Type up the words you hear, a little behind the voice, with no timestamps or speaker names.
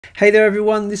Hey there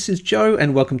everyone, this is Joe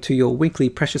and welcome to your weekly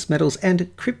precious metals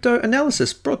and crypto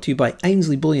analysis brought to you by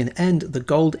Ainslie Bullion and the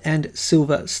Gold and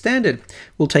Silver Standard.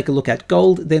 We'll take a look at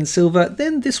gold, then silver,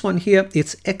 then this one here,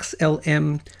 it's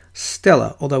XLM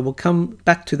Stellar. Although we'll come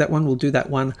back to that one, we'll do that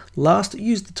one last.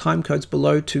 Use the time codes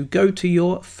below to go to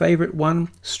your favorite one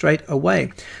straight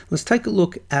away. Let's take a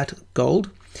look at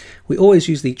gold. We always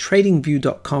use the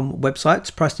tradingview.com website.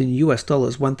 It's priced in US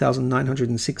dollars,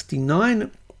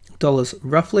 $1,969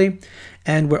 roughly,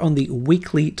 and we're on the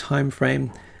weekly time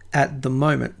frame at the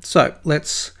moment. So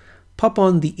let's pop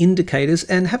on the indicators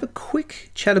and have a quick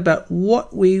chat about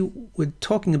what we were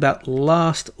talking about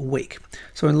last week.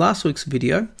 So in last week's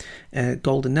video,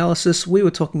 gold analysis, we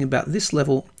were talking about this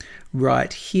level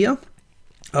right here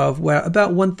of where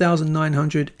about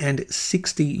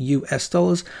 1,960 US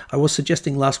dollars. I was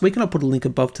suggesting last week, and I'll put a link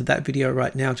above to that video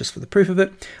right now just for the proof of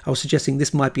it. I was suggesting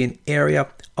this might be an area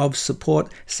of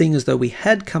support, seeing as though we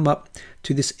had come up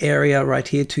to this area right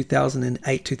here, $2008,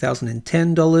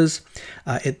 $2010.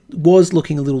 It was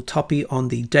looking a little toppy on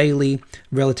the daily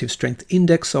relative strength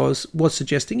index. So I was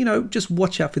suggesting, just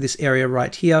watch out for this area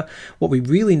right here. What we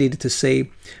really needed to see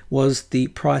was the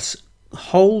price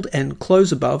hold and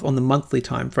close above on the monthly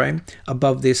time frame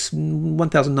above this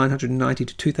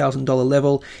 $1,990 to $2,000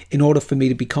 level in order for me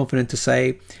to be confident to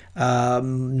say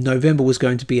November was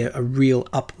going to be a real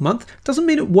up month. Doesn't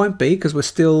mean it won't be, because we're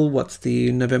still,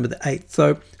 November the 8th,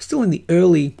 so still in the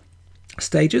early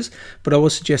stages, but I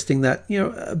was suggesting that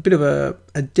a bit of a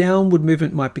downward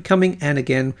movement might be coming, and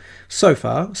again, so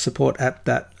far support at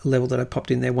that level that I popped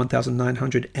in there,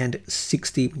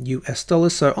 1,960 US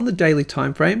dollars. So on the daily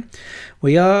time frame,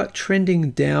 we are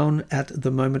trending down at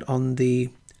the moment on the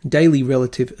daily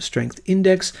relative strength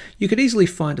index. You could easily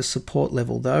find a support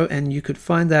level though, and you could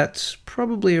find that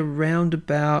probably around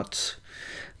about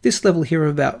this level here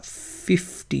of about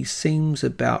 50 seems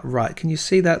about right. Can you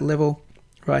see that level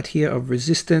right here of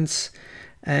resistance?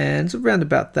 And it's around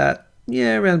about that,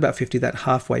 around about 50, that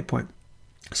halfway point.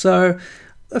 So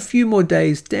a few more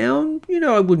days down,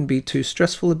 I wouldn't be too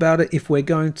stressful about it. If we're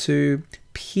going to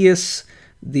pierce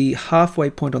the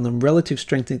halfway point on the relative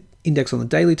strength index on the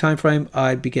daily time frame,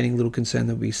 I'd be getting a little concerned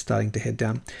that we're starting to head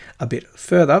down a bit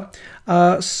further.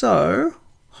 So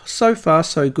far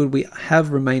so good. We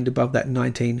have remained above that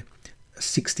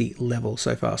 1960 level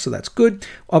so far, so that's good.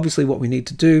 Obviously what we need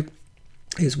to do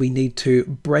is we need to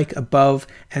break above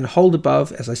and hold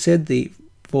above, as I said,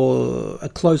 for a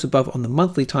close above on the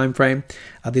monthly time frame,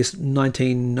 this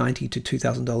 $1,990 to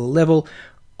 $2,000 level.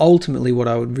 Ultimately, what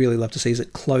I would really love to see is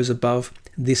it close above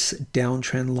this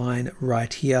downtrend line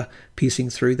right here, piercing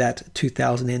through that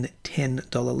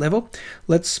 $2,010 level.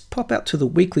 Let's pop out to the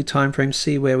weekly time frame,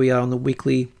 see where we are on the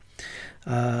weekly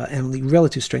and the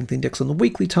relative strength index on the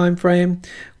weekly time frame.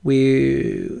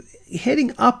 We're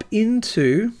heading up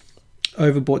into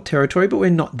overbought territory, but we're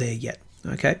not there yet.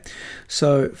 Okay,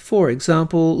 so for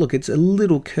example, look, it's a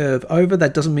little curve over.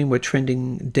 That doesn't mean we're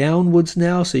trending downwards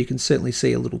now, so you can certainly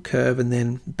see a little curve and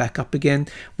then back up again.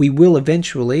 We will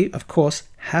eventually, of course,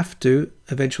 have to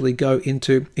eventually go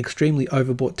into extremely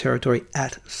overbought territory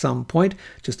at some point.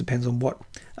 Just depends on what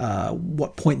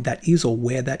point that is or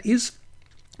where that is.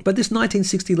 But this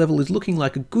 1960 level is looking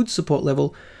like a good support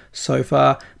level so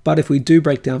far. But if we do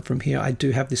break down from here, I do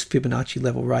have this Fibonacci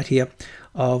level right here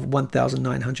of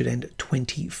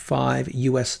 1,925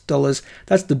 US dollars.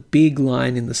 That's the big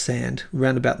line in the sand,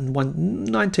 around about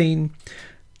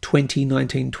 1920,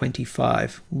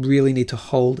 1925. Really need to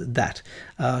hold that.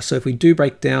 So if we do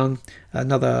break down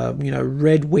another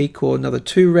red week or another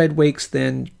 2 red weeks,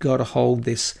 then got to hold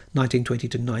this 1920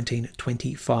 to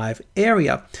 1925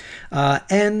 area.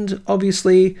 And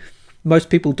obviously most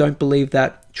people don't believe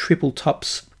that triple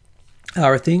tops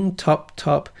are a thing. Top,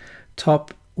 top,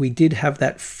 top. We did have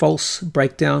that false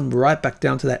breakdown right back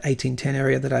down to that 1810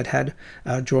 area that I'd had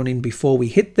drawn in before we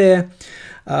hit there,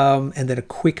 and then a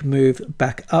quick move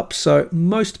back up. So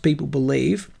most people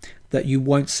believe that you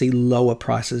won't see lower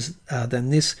prices than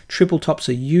this. Triple tops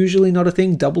are usually not a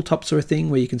thing. Double tops are a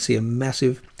thing where you can see a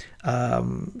massive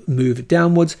move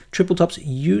downwards. Triple tops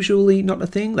usually not a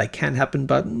thing. They can happen,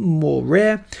 but more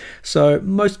rare. So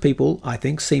most people, I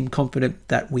think, seem confident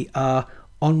that we are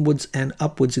onwards and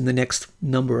upwards in the next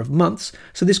number of months.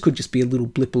 So this could just be a little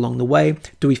blip along the way.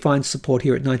 Do we find support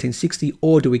here at 1960,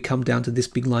 or do we come down to this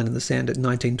big line in the sand at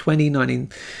 1920,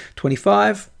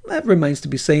 1925? That remains to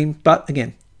be seen. But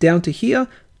again, down to here,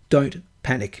 don't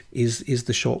panic is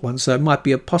the short one. So it might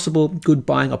be a possible good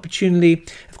buying opportunity.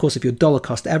 Of course, if you're dollar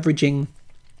cost averaging,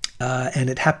 and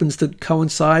it happens to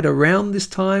coincide around this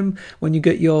time when you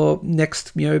get your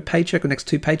next, paycheck or next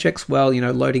two paychecks. Well,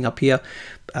 loading up here,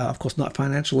 of course, not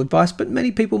financial advice, but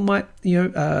many people might,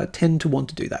 tend to want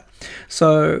to do that.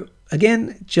 So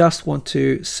again, just want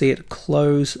to see it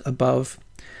close above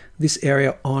this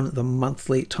area on the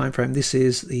monthly time frame. This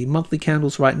is the monthly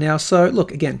candles right now. So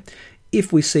look, again,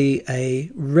 if we see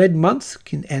a red month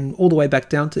and all the way back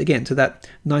down to, again, to that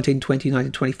 1920,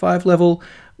 1925 level,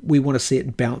 we want to see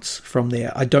it bounce from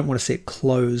there. I don't want to see it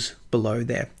close below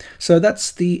there. So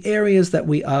that's the areas that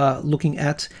we are looking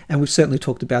at, and we've certainly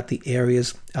talked about the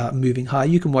areas moving high.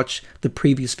 You can watch the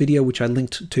previous video, which I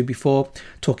linked to before,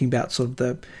 talking about sort of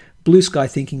the blue sky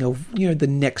thinking of, the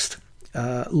next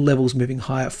levels moving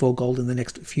higher for gold in the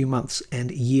next few months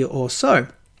and year or so.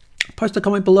 Post a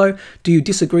comment below. Do you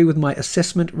disagree with my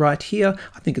assessment right here?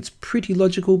 I think it's pretty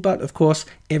logical, but of course,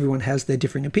 everyone has their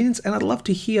differing opinions, and I'd love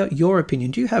to hear your opinion.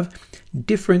 Do you have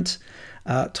different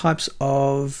types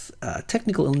of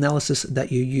technical analysis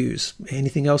that you use?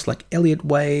 Anything else like Elliott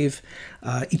wave,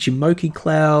 Ichimoku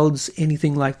clouds,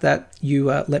 anything like that?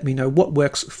 You let me know what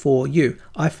works for you.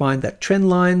 I find that trend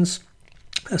lines,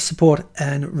 support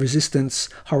and resistance,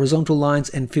 horizontal lines,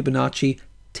 and Fibonacci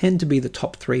tend to be the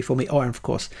top three for me. Oh, and of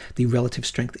course, the relative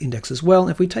strength index as well.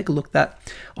 If we take a look at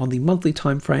that on the monthly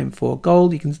time frame for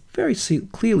gold, you can very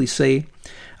clearly see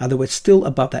that we're still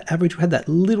above that average. We had that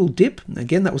little dip.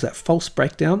 Again, that was that false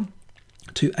breakdown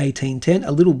to 1810,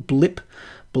 a little blip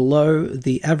below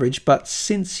the average. But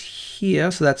since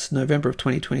here, so that's November of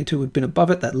 2022, we've been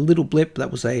above it. That little blip, that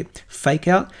was a fake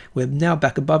out. We're now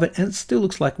back above it, and it still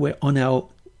looks like we're on our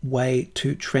way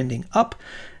to trending up.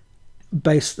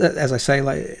 Based, as I said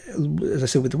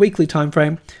with the weekly time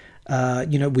frame,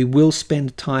 we will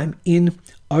spend time in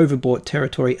overbought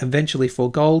territory eventually for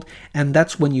gold, and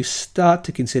that's when you start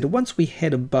to consider, once we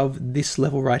head above this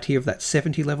level right here of that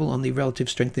 70 level on the relative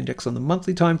strength index on the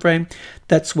monthly time frame,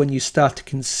 that's when you start to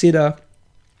consider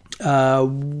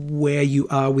where you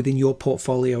are within your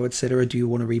portfolio, etc. Do you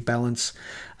want to rebalance?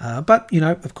 But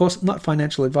of course, not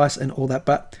financial advice and all that,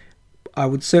 but I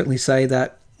would certainly say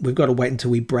that we've got to wait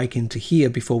until we break into here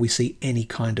before we see any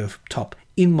kind of top.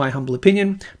 In my humble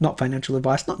opinion, not financial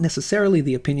advice, not necessarily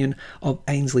the opinion of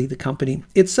Ainslie, the company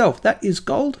itself. That is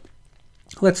gold.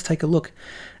 Let's take a look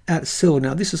at silver.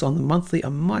 Now, this is on the monthly. I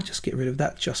might just get rid of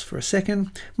that just for a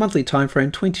second. Monthly time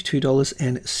frame,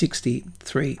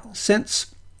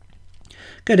 $22.63.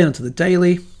 Go down to the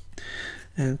daily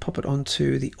and pop it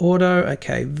onto the auto.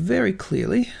 Okay, very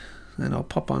clearly. And I'll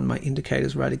pop on my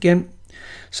indicators right again.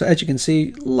 So as you can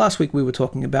see, last week we were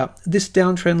talking about this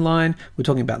downtrend line. We're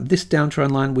talking about this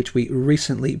downtrend line, which we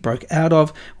recently broke out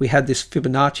of. We had this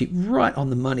Fibonacci right on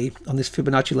the money on this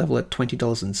Fibonacci level at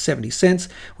 $20.70.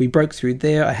 We broke through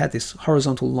there. I had this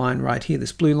horizontal line right here,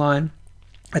 this blue line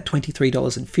at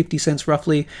 $23.50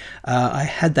 roughly. I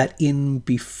had that in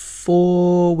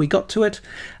before we got to it.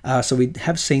 So we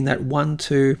have seen that 1,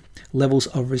 2 levels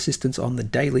of resistance on the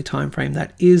daily time frame,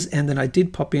 that is, and then I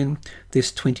did pop in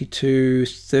this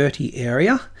 22.30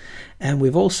 area, and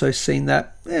we've also seen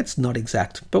that it's not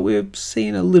exact, but we've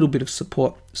seen a little bit of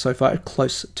support so far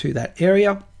close to that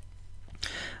area.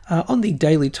 On the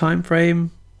daily time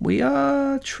frame, we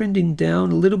are trending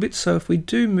down a little bit, so if we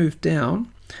do move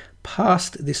down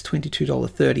past this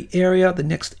 $22.30 area, the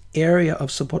next area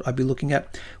of support I'd be looking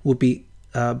at will be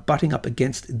butting up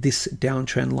against this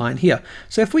downtrend line here.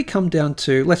 So if we come down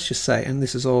to, let's just say, and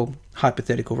this is all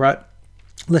hypothetical, right?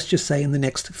 Let's just say in the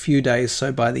next few days,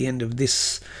 so by the end of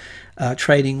this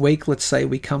trading week, let's say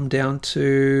we come down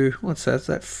to, what's that?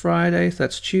 That's Friday,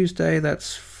 that's Tuesday,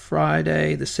 that's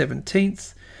Friday the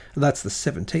 17th. That's the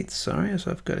 17th, sorry,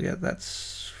 so I've got to get,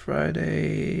 that's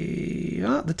Friday,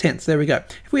 the 10th, there we go.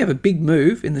 If we have a big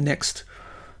move in the next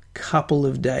couple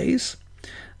of days,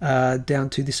 down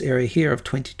to this area here of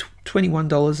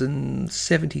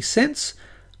 $21.70.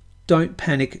 Don't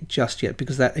panic just yet,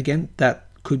 because that, again, that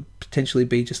could potentially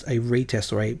be just a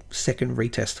retest or a second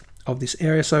retest of this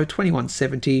area. So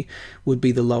 21.70 would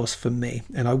be the lowest for me,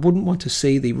 and I wouldn't want to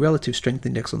see the relative strength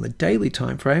index on the daily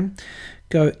time frame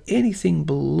go anything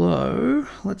below,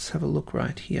 let's have a look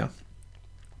right here.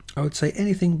 I would say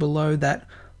anything below that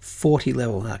 40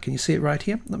 level. Now, can you see it right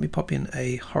here? Let me pop in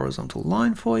a horizontal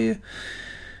line for you.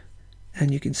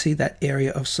 And you can see that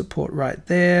area of support right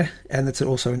there, and that's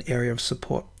also an area of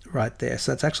support right there.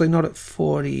 So it's actually not at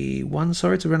 41,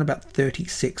 sorry, it's around about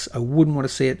 36. I wouldn't want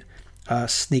to see it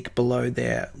sneak below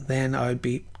there, then I would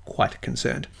be quite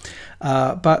concerned.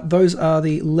 But those are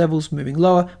the levels moving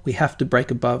lower. We have to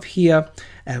break above here,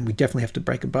 and we definitely have to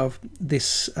break above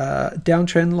this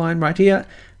downtrend line right here.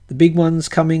 The big ones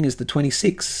coming is the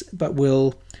 26, but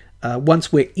we'll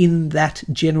Once we're in that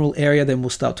general area, then we'll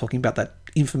start talking about that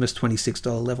infamous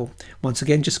 $26 level. Once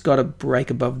again, just got to break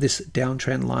above this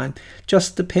downtrend line.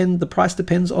 The price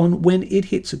depends on when it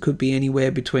hits. It could be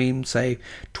anywhere between, say,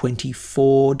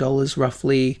 $24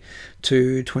 roughly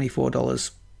to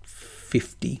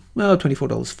 $24.50. Well,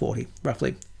 $24.40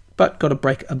 roughly. But got to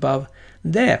break above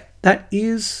there. That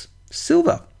is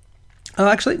silver.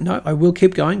 Actually, no, I will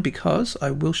keep going because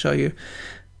I will show you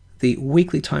the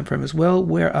weekly time frame as well.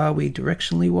 Where are we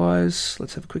directionally wise?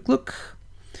 Let's have a quick look.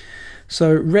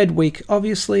 So red week,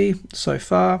 obviously, so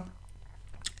far.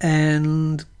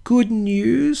 And good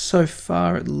news so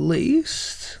far, at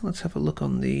least. Let's have a look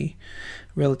on the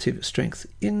relative strength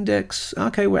index.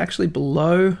 Okay, we're actually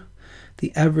below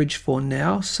the average for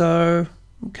now. So,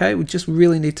 okay, we just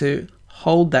really need to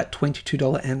hold that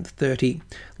 $22.30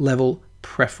 level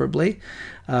preferably.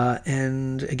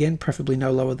 And again, preferably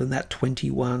no lower than that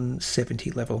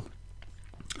 $21.70 level,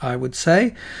 I would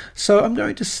say. So I'm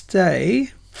going to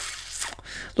stay.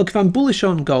 Look, if I'm bullish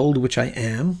on gold, which I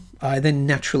am, I then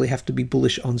naturally have to be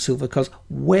bullish on silver, because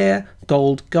where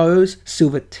gold goes,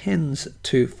 silver tends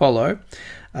to follow,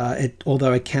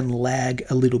 although it can lag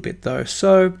a little bit though.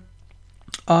 So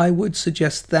I would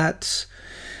suggest that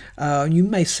you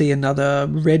may see another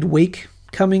red week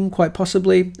coming, quite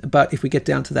possibly, but if we get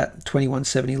down to that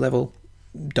 21.70 level,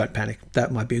 don't panic.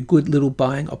 That might be a good little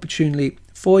buying opportunity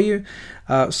for you.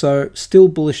 So still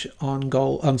bullish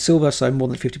on silver, so more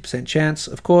than 50% chance,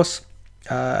 of course,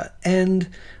 and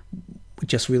we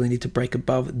just really need to break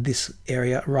above this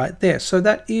area right there. So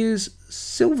that is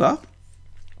silver.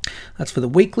 That's for the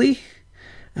weekly,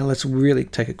 and let's really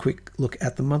take a quick look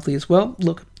at the monthly as well.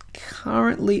 Look,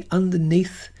 currently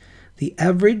underneath the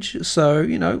average, so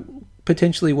you know,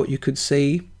 potentially what you could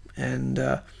see, and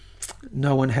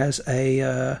no one has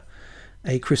a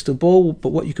crystal ball, but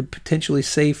what you could potentially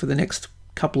see for the next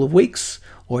couple of weeks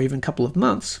or even couple of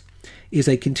months is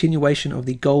a continuation of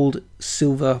the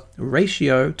gold-silver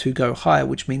ratio to go higher,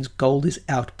 which means gold is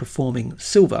outperforming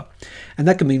silver. And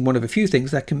that can mean one of a few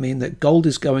things. That can mean that gold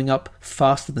is going up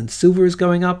faster than silver is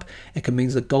going up. It can mean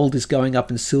that gold is going up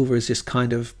and silver is just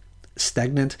kind of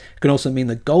stagnant. It can also mean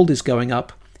that gold is going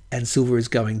up and silver is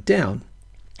going down.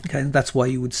 Okay, and that's why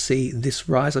you would see this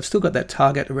rise. I've still got that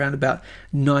target around about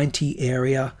 90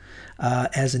 area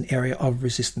as an area of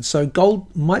resistance. So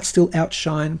gold might still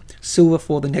outshine silver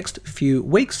for the next few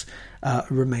weeks.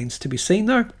 Remains to be seen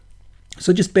though.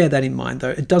 So just bear that in mind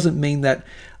though. It doesn't mean that,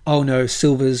 oh no,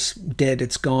 silver's dead,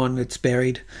 it's gone, it's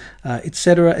buried,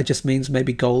 etc. It just means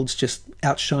maybe gold's just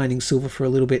outshining silver for a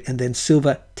little bit, and then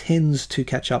silver tends to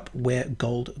catch up where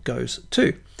gold goes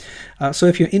to. So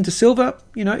if you're into silver,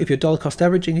 you know, if you're dollar cost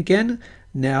averaging again,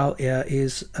 now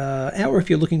is or if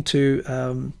you're looking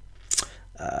to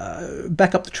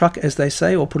back up the truck, as they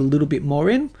say, or put a little bit more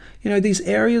in, you know, these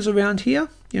areas around here,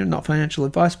 you know, not financial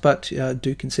advice, but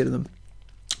do consider them.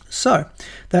 So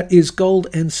that is gold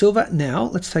and silver. Now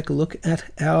let's take a look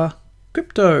at our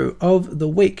crypto of the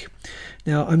week.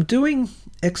 Now I'm doing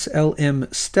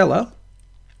XLM Stellar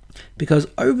because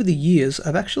over the years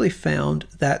I've actually found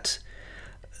that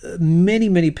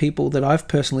many people that I've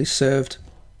personally served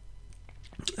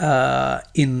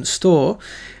in store,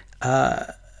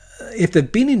 if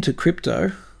they've been into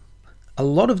crypto, a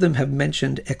lot of them have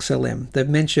mentioned XLM. They've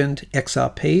mentioned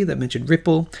XRP, they've mentioned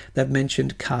Ripple, they've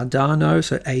mentioned Cardano,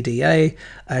 so ADA,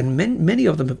 and many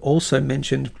of them have also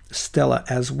mentioned Stellar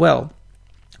as well.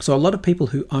 So a lot of people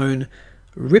who own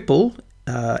Ripple,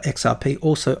 XRP,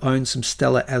 also own some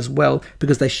Stellar as well,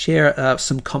 because they share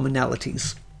some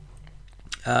commonalities.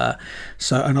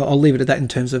 And I'll leave it at that in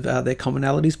terms of their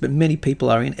commonalities, but many people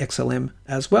are in XLM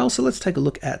as well. So let's take a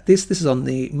look at this. This is on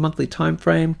the monthly time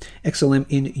frame. XLM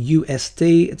in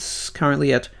USD. It's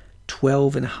currently at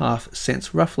 12.5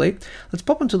 cents roughly. Let's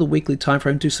pop onto the weekly time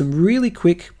frame, do some really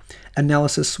quick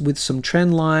analysis with some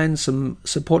trend lines, some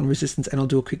support and resistance, and I'll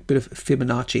do a quick bit of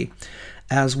Fibonacci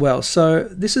as well. So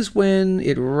this is when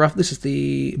this is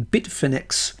the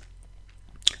Bitfinex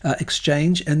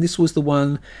exchange, and this was the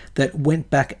one that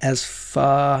went back as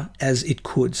far as it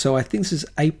could. So I think this is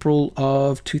April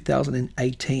of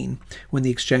 2018 when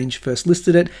the exchange first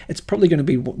listed it. It's probably going to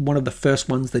be one of the first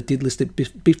ones that did list it.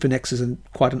 Bitfinex is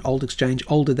quite an old exchange,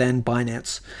 older than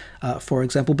Binance, for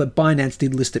example, but Binance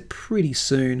did list it pretty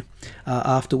soon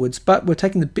afterwards. But we're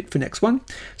taking the Bitfinex one.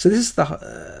 So this is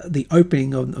the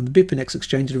opening of the Bitfinex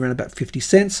exchange at around about 50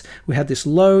 cents. We had this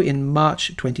low in March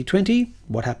 2020.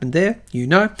 What happened there? You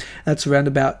know, that's around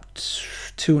about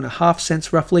 2.5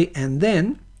 cents roughly. And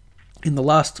then in the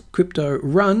last crypto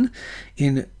run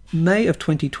in May of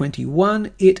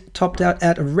 2021, it topped out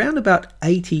at around about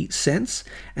 80 cents.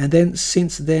 And then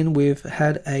since then, we've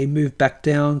had a move back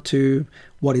down to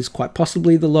what is quite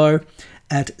possibly the low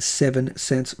at 7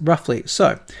 cents roughly.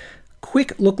 So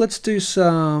quick look, let's do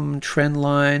some trend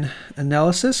line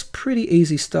analysis. Pretty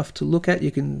easy stuff to look at.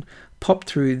 You can pop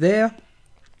through there.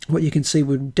 What you can see,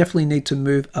 we definitely need to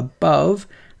move above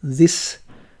this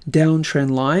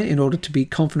downtrend line in order to be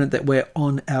confident that we're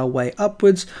on our way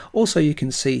upwards. Also, you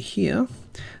can see here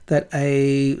that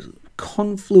a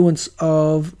confluence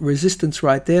of resistance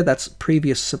right there, that's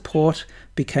previous support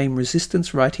became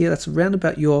resistance right here. That's around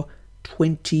about your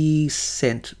 20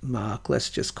 cent mark,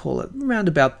 let's just call it around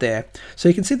about there. So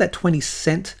you can see that 20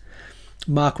 cent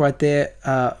mark right there,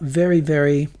 very,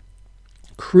 very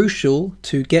crucial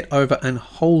to get over and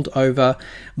hold over,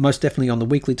 most definitely on the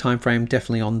weekly time frame,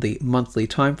 definitely on the monthly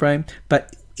time frame.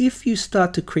 But if you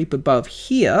start to creep above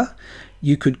here,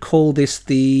 you could call this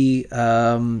the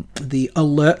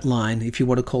alert line, if you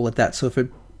want to call it that. So if it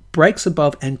breaks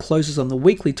above and closes on the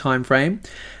weekly time frame,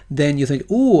 then you think,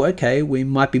 oh, okay, we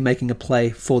might be making a play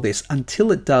for this.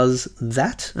 Until it does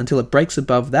that, until it breaks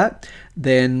above that,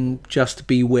 then just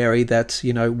be wary that,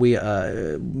 you know, we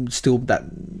are still that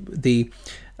the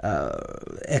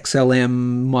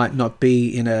XLM might not be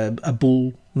in a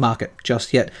bull market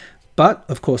just yet. But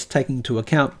of course, taking into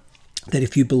account that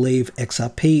if you believe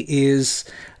XRP is,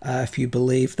 if you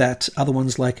believe that other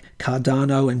ones like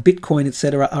Cardano and Bitcoin,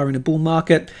 etc., are in a bull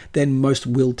market, then most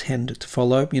will tend to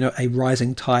follow. You know, a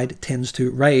rising tide tends to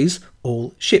raise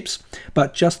all ships.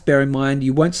 But just bear in mind,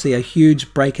 you won't see a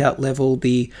huge breakout level,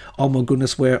 the oh my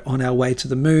goodness, we're on our way to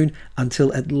the moon,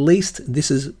 until at least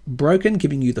this is broken,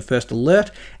 giving you the first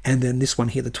alert. And then this one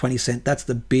here, the 20 cent, that's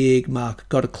the big mark.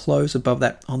 Got to close above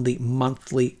that on the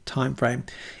monthly time frame,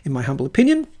 in my humble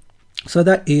opinion. So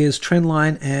that is trend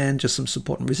line and just some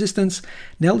support and resistance.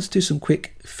 Now let's do some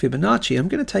quick Fibonacci. I'm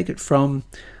going to take it from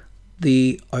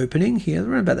the opening here,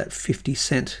 around about that 50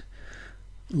 cent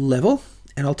level,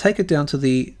 and I'll take it down to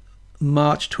the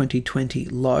March 2020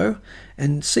 low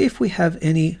and see if we have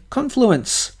any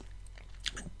confluence.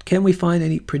 Can we find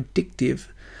any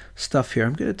predictive stuff here?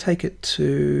 I'm going to take it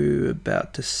to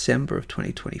about December of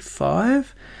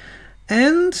 2025,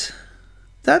 and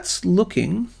that's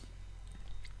looking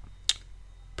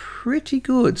pretty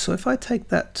good. So if I take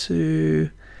that to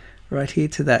right here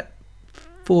to that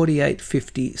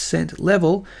 48.50 cent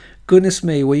level, goodness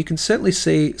me, well, you can certainly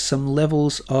see some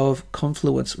levels of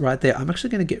confluence right there. I'm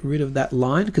actually going to get rid of that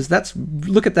line because that's,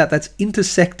 look at that, that's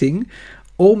intersecting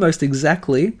almost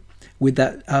exactly with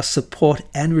that support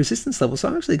and resistance level. So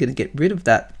I'm actually going to get rid of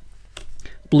that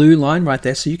blue line right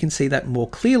there so you can see that more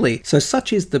clearly. So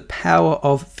such is the power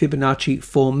of Fibonacci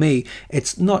for me.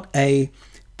 It's not a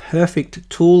perfect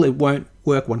tool. It won't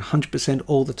work 100%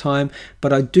 all the time,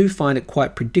 but I do find it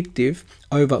quite predictive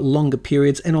over longer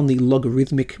periods and on the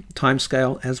logarithmic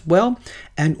timescale as well.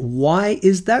 And why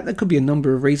is that? There could be a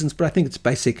number of reasons, but I think it's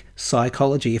basic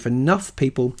psychology. If enough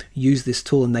people use this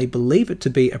tool and they believe it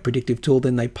to be a predictive tool,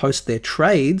 then they post their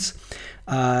trades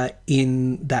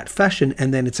in that fashion,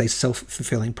 and then it's a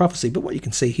self-fulfilling prophecy. But what you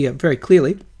can see here very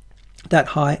clearly, that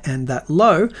high and that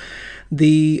low,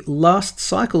 the last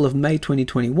cycle of May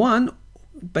 2021,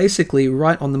 basically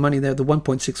right on the money there, the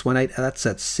 1.618, that's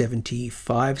at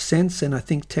 75 cents. And I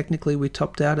think technically we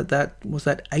topped out at that, was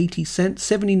that 80 cents,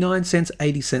 79 cents,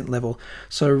 80 cent level.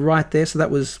 So right there, so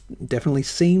that was definitely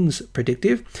seems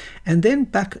predictive. And then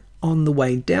back on the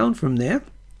way down from there,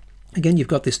 again, you've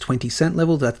got this 20 cent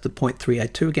level, that's the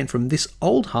 0.382, again from this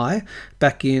old high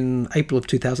back in April of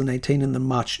 2018 and the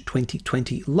March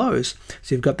 2020 lows.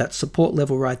 So you've got that support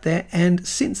level right there. And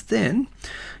since then,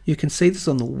 you can see this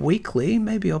on the weekly.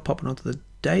 Maybe I'll pop it onto the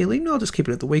daily. No, I'll just keep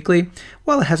it at the weekly.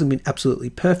 While it hasn't been absolutely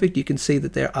perfect, you can see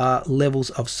that there are levels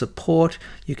of support.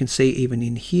 You can see even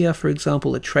in here, for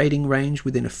example, a trading range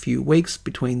within a few weeks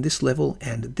between this level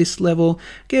and this level.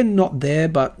 Again, not there,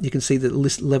 but you can see the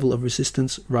level of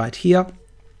resistance right here.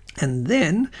 And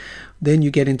then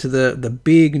you get into the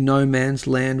big no man's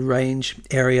land range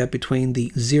area between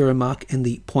the 0 mark and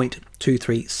the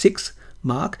 0.236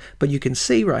 mark. But you can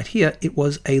see right here, it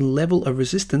was a level of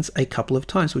resistance a couple of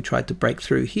times. We tried to break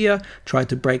through here, tried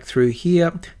to break through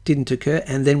here, didn't occur,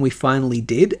 and then we finally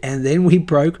did, and then we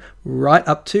broke right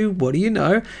up to, what do you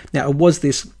know? Now, it was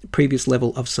this previous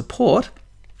level of support,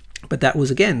 but that was,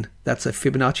 again, that's a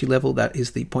Fibonacci level. That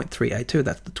is the 0.382.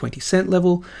 That's the 20 cent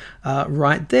level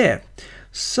right there.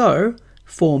 So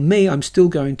for me, I'm still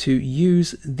going to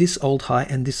use this old high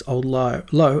and this old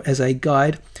low as a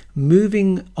guide,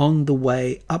 moving on the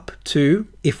way up to,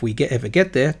 if we ever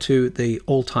get there, to the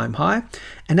all-time high.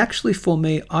 And actually for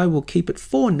me, I will keep it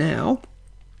for now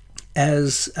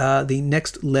as the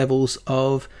next levels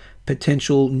of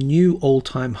potential new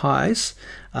all-time highs,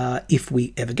 if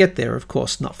we ever get there, of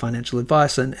course. Not financial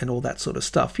advice and all that sort of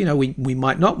stuff. You know, we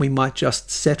might not. We might just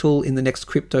settle in the next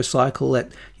crypto cycle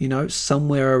at, you know,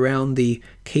 somewhere around the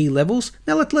key levels.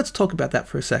 Now let's talk about that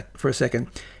for a second.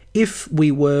 If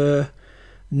we were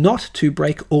not to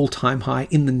break all-time high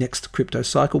in the next crypto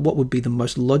cycle, what would be the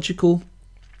most logical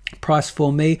price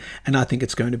for me? And I think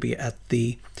it's going to be at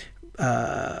the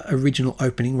original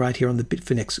opening right here on the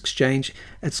Bitfinex exchange.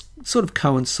 It sort of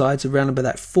coincides around about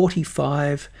that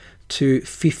 45 to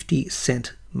 50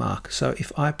 cent mark. So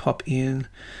if I pop in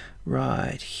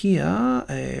right here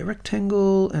a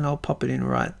rectangle, and I'll pop it in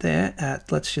right there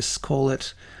at, let's just call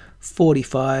it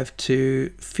 45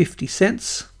 to 50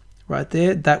 cents right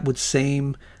there, that would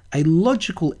seem a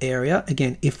logical area,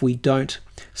 again, if we don't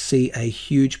see a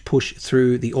huge push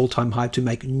through the all-time high to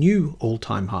make new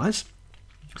all-time highs.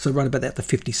 So right about at the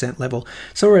 50 cent level.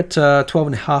 So we're at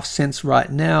 12.5 cents right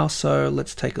now. So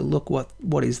let's take a look.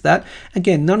 What is that?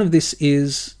 Again, none of this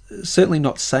is certainly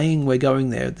not saying we're going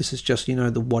there. This is just, you know,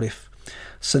 the what if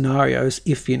scenarios.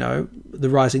 If, you know, the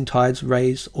rising tides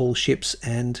raise all ships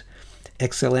and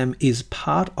XLM is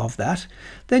part of that,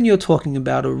 then you're talking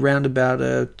about around about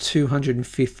a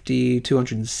 250,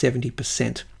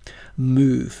 270%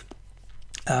 move.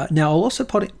 Now I'll also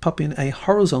pop in a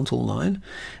horizontal line,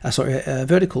 a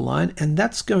vertical line, and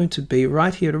that's going to be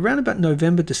right here at around about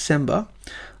November, December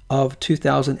of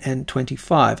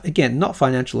 2025. Again, not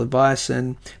financial advice,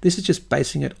 and this is just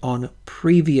basing it on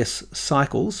previous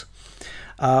cycles,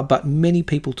 but many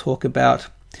people talk about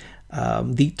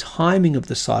the timing of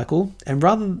the cycle, and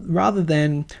rather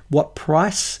than what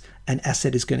price an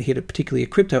asset is going to hit, particularly a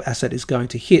crypto asset is going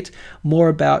to hit, more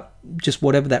about just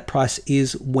whatever that price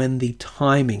is when the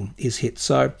timing is hit.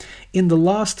 So in the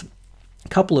last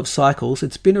couple of cycles,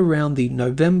 it's been around the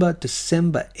November,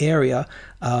 December area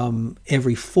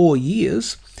every 4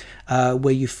 years,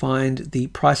 where you find the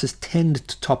prices tend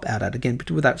to top out at, again,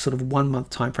 with that sort of 1 month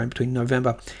time frame between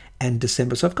November and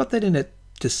December. So I've got that in at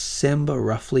December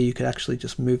roughly. You could actually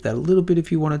just move that a little bit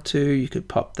if you wanted to. You could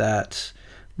pop that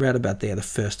right about there, the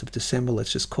 1st of December,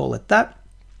 let's just call it that.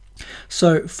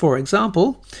 So for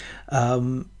example,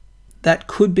 that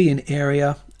could be an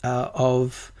area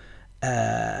of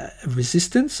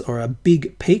resistance or a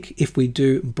big peak if we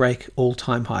do break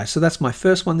all-time high. So that's my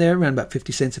first one there, around about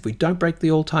 50 cents if we don't break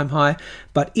the all-time high.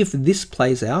 But if this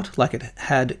plays out like it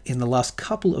had in the last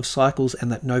couple of cycles,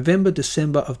 and that November,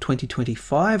 December of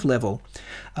 2025 level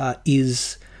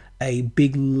is a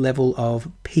big level of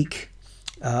peak,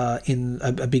 in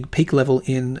a big peak level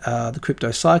in the crypto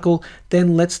cycle,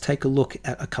 then let's take a look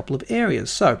at a couple of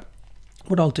areas. So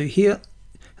what I'll do here,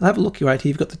 I'll have a look right here.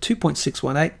 You've got the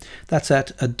 2.618, that's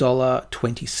at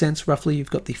 $1.20 roughly. You've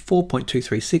got the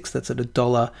 4.236, that's at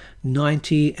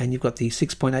 $1.90, and you've got the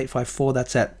 6.854,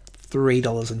 that's at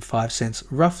 $3.05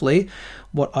 roughly.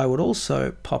 What I would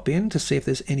also pop in to see if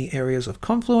there's any areas of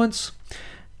confluence,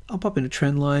 I'll pop in a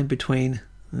trend line between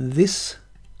this,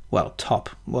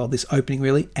 this opening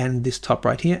really, and this top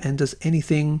right here. And does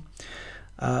anything,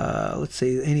 let's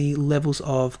see, any levels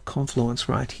of confluence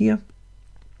right here?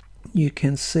 You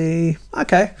can see,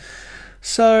 okay,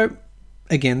 so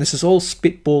again, this is all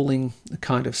spitballing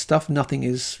kind of stuff. Nothing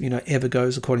is, you know, ever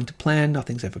goes according to plan.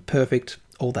 Nothing's ever perfect,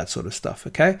 all that sort of stuff,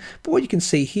 okay? But what you can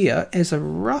see here is a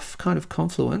rough kind of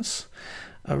confluence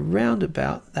around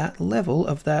about that level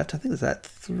of that, I think it's that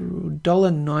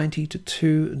 $1.90 to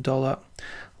 $2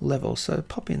 level. So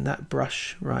pop in that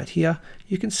brush right here.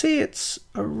 You can see it's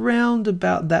around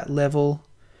about that level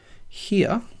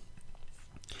here.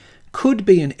 Could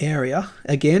be an area,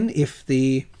 again, if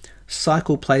the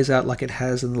cycle plays out like it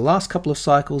has in the last couple of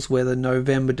cycles, where the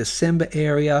November, December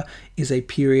area is a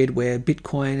period where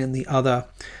Bitcoin and the other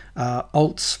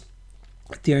alts,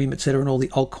 Ethereum, etc., and all the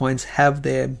altcoins have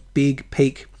their big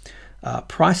peak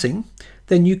pricing,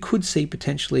 then you could see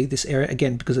potentially this area,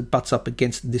 again, because it butts up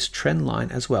against this trend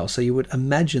line as well. So you would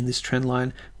imagine this trend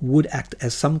line would act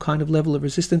as some kind of level of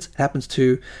resistance. It happens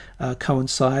to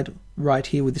coincide right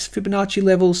here with this Fibonacci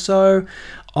level. So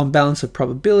on balance of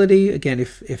probability, again,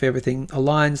 if everything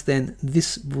aligns, then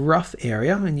this rough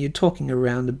area, and you're talking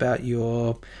around about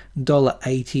your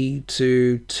 $1.80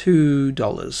 to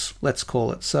 $2, let's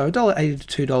call it. So $1.80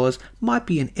 to $2 might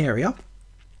be an area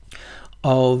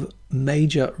of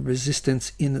major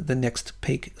resistance in the next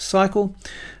peak cycle,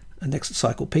 next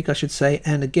cycle peak, I should say.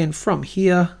 And again, from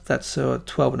here, that's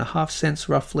 12.5 cents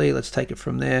roughly. Let's take it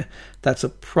from there. That's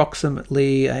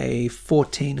approximately a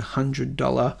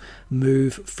 $1,400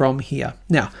 move from here.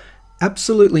 Now,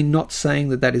 Absolutely not saying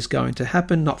that that is going to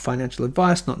happen, not financial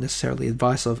advice, not necessarily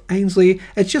advice of Ainslie.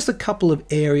 It's just a couple of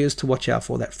areas to watch out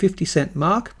for. That 50-cent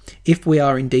mark, if we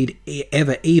are indeed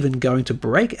ever even going to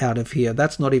break out of here,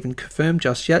 that's not even confirmed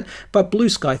just yet, but blue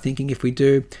sky thinking if we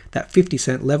do that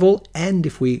 50-cent level, and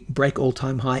if we break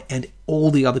all-time high and all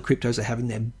the other cryptos are having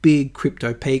their big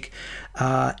crypto peak,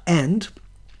 and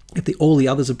if all the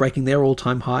others are breaking their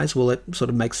all-time highs, well, it sort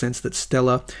of makes sense that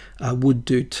Stellar would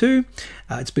do too.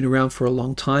 It's been around for a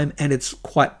long time, and it's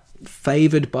quite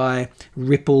favored by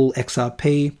Ripple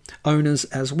XRP owners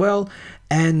as well.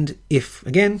 And if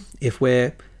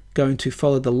we're going to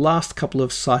follow the last couple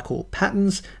of cycle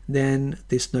patterns, then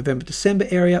this November-December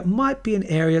area might be an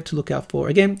area to look out for.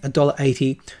 Again,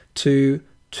 $1.80 to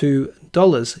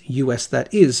 $2 US,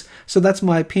 that is. So that's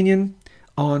my opinion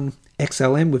on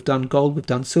XLM. We've done gold, we've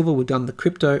done silver, we've done the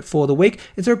crypto for the week.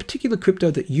 Is there a particular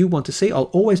crypto that you want to see? I'll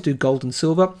always do gold and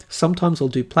silver. Sometimes I'll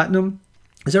do platinum.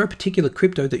 Is there a particular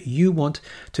crypto that you want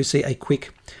to see a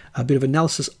quick bit of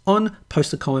analysis on?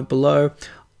 Post a comment below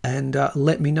and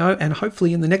let me know. And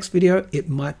hopefully in the next video, it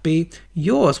might be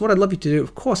yours. What I'd love you to do,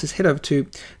 of course, is head over to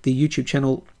the YouTube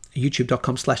channel,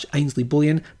 youtube.com/Ainslie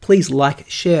Bullion. Please like,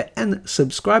 share, and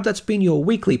subscribe. That's been your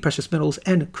weekly precious metals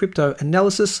and crypto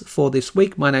analysis for this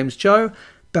week. My name's Joe.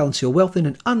 Balance your wealth in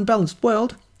an unbalanced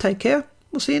world. Take care.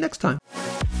 We'll see you next time.